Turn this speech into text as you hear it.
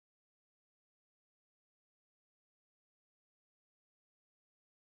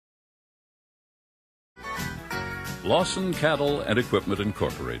Lawson Cattle and Equipment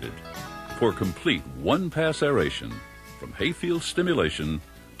Incorporated for complete one-pass aeration from hayfield stimulation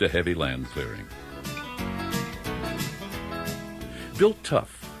to heavy land clearing. Built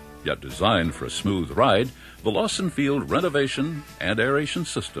tough, yet designed for a smooth ride, the Lawson Field renovation and aeration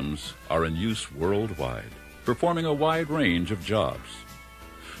systems are in use worldwide, performing a wide range of jobs.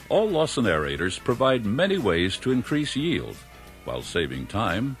 All Lawson aerators provide many ways to increase yield while saving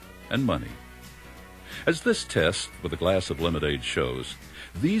time and money. As this test with a glass of lemonade shows,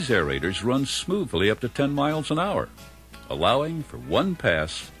 these aerators run smoothly up to 10 miles an hour, allowing for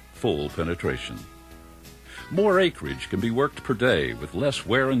one-pass full penetration. More acreage can be worked per day with less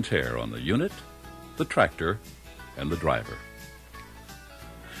wear and tear on the unit, the tractor, and the driver.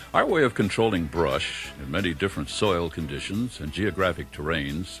 Our way of controlling brush in many different soil conditions and geographic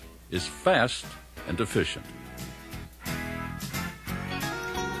terrains is fast and efficient.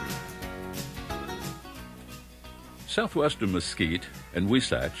 Southwestern mesquite and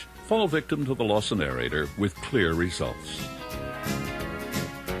Wasatch fall victim to the Lawson aerator with clear results.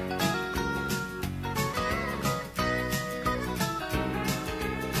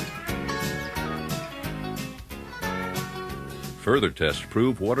 Further tests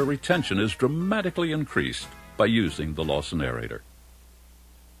prove water retention is dramatically increased by using the Lawson aerator.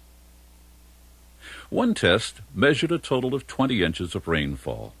 One test measured a total of 20 inches of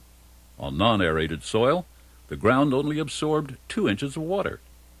rainfall. On non-aerated soil, the ground only absorbed 2 inches of water,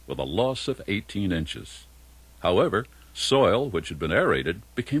 with a loss of 18 inches. However, soil which had been aerated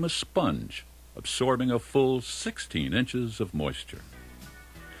became a sponge, absorbing a full 16 inches of moisture.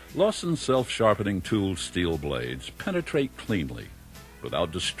 Lawson self-sharpening tool steel blades penetrate cleanly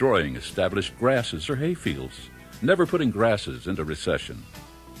without destroying established grasses or hayfields, never putting grasses into recession.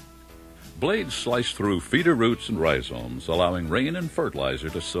 Blades slice through feeder roots and rhizomes, allowing rain and fertilizer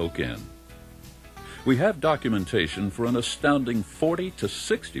to soak in. We have documentation for an astounding 40 to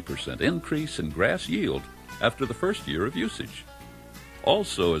 60% increase in grass yield after the first year of usage.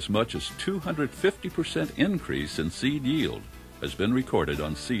 Also, as much as 250% increase in seed yield has been recorded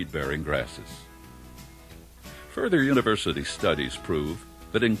on seed-bearing grasses. Further university studies prove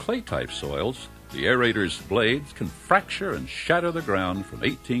that in clay-type soils, the aerator's blades can fracture and shatter the ground from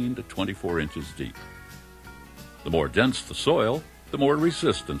 18 to 24 inches deep. The more dense the soil, the more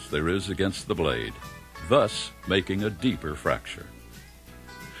resistance there is against the blade, thus making a deeper fracture.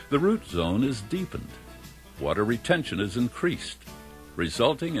 The root zone is deepened. Water retention is increased,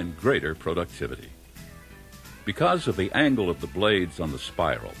 resulting in greater productivity. Because of the angle of the blades on the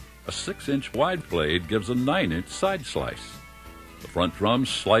spiral, a 6-inch wide blade gives a 9-inch side slice. The front drum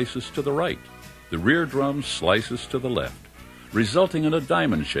slices to the right, the rear drum slices to the left, resulting in a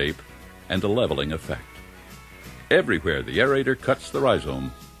diamond shape and a leveling effect. Everywhere the aerator cuts the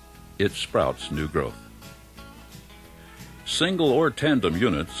rhizome, it sprouts new growth. Single or tandem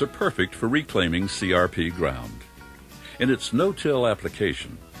units are perfect for reclaiming CRP ground. In its no-till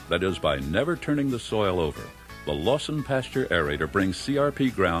application, that is by never turning the soil over, the Lawson Pasture aerator brings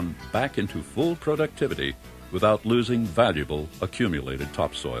CRP ground back into full productivity without losing valuable accumulated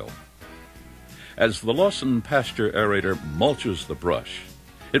topsoil. As the Lawson Pasture aerator mulches the brush,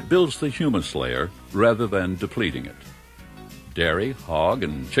 it builds the humus layer rather than depleting it. Dairy, hog,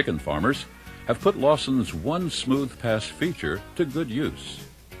 and chicken farmers have put Lawson's one smooth pass feature to good use.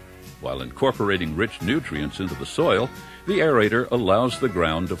 While incorporating rich nutrients into the soil, the aerator allows the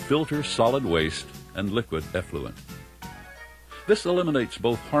ground to filter solid waste and liquid effluent. This eliminates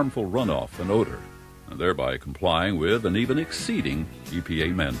both harmful runoff and odor, and thereby complying with and even exceeding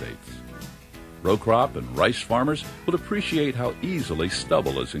EPA mandates. Row crop and rice farmers will appreciate how easily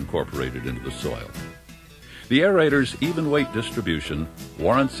stubble is incorporated into the soil. The aerator's even weight distribution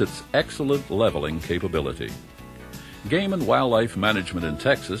warrants its excellent leveling capability. Game and wildlife management in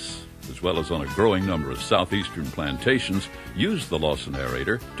Texas, as well as on a growing number of southeastern plantations, use the Lawson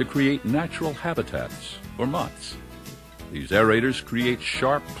aerator to create natural habitats, or mottes. These aerators create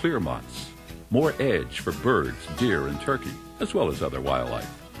sharp, clear mottes, more edge for birds, deer, and turkey, as well as other wildlife.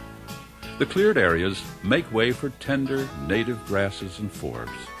 The cleared areas make way for tender native grasses and forbs,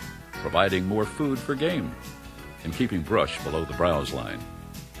 providing more food for game and keeping brush below the browse line.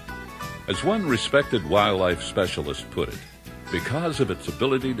 As one respected wildlife specialist put it, because of its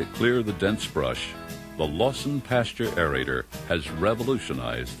ability to clear the dense brush, the Lawson Pasture aerator has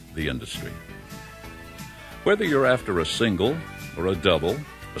revolutionized the industry. Whether you're after a single or a double,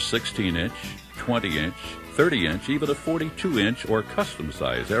 a 16-inch, 20-inch, 30-inch, even a 42-inch or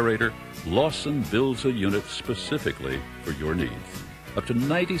custom-size aerator, Lawson builds a unit specifically for your needs, up to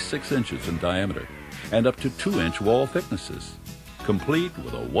 96 inches in diameter and up to 2-inch wall thicknesses. complete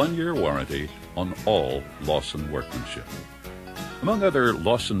with a 1-year warranty on all Lawson workmanship. Among other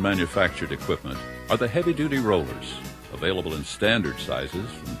Lawson manufactured equipment are the heavy-duty rollers, available in standard sizes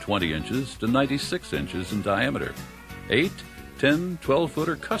from 20 inches to 96 inches in diameter. 8, 10, 12-foot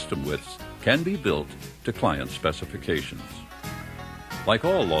or custom widths can be built to client specifications. Like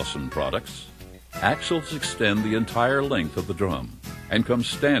all Lawson products, axles extend the entire length of the drum and come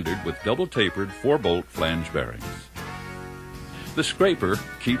standard with double-tapered 4-bolt flange bearings. The scraper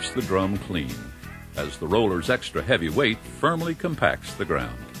keeps the drum clean, as the roller's extra heavy weight firmly compacts the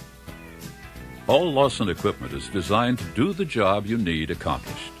ground. All Lawson equipment is designed to do the job you need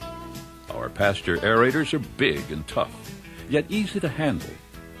accomplished. Our Pasture aerators are big and tough, yet easy to handle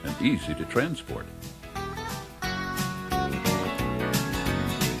and easy to transport.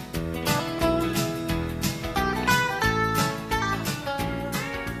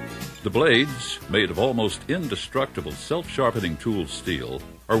 The blades, made of almost indestructible self-sharpening tool steel,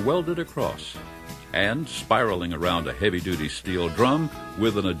 are welded across and spiraling around a heavy-duty steel drum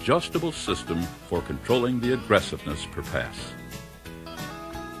with an adjustable system for controlling the aggressiveness per pass.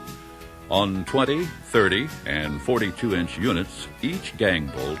 On 20, 30, and 42-inch units, each gang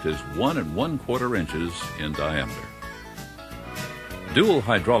bolt is 1 1/4 inches in diameter. Dual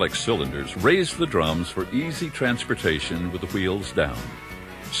hydraulic cylinders raise the drums for easy transportation with the wheels down.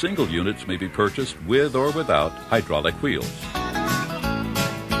 Single units may be purchased with or without hydraulic wheels.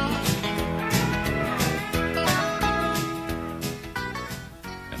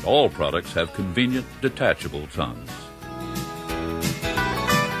 And all products have convenient detachable tongues.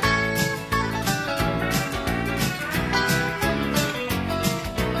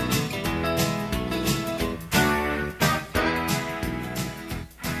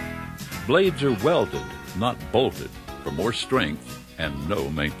 Blades are welded, not bolted, for more strength and no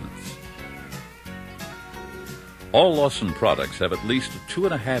maintenance. All Lawson products have at least a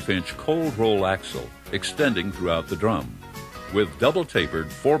 2.5-inch cold roll axle extending throughout the drum, with double-tapered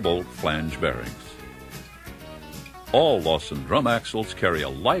 4-bolt flange bearings. All Lawson drum axles carry a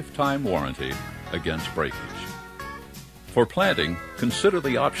lifetime warranty against breakage. For planting, consider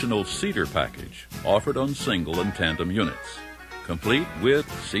the optional seeder package offered on single and tandem units, complete with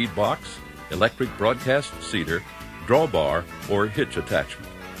seed box, electric broadcast seeder, drawbar, or hitch attachment.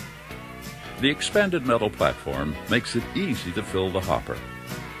 The expanded metal platform makes it easy to fill the hopper.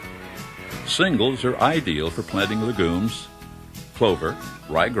 Singles are ideal for planting legumes, clover,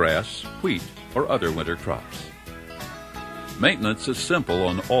 ryegrass, wheat, or other winter crops. Maintenance is simple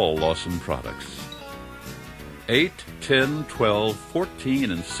on all Lawson products. 8, 10, 12,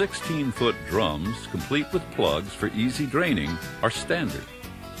 14, and 16-foot drums, complete with plugs for easy draining, are standard.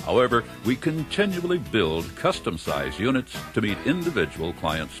 However, we continually build custom-size units to meet individual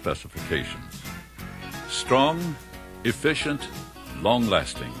client specifications. Strong, efficient,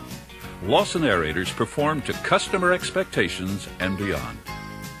 long-lasting. Lawson aerators perform to customer expectations and beyond,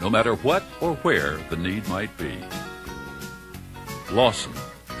 no matter what or where the need might be. Lawson,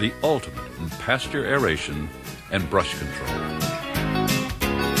 the ultimate in pasture aeration and brush control.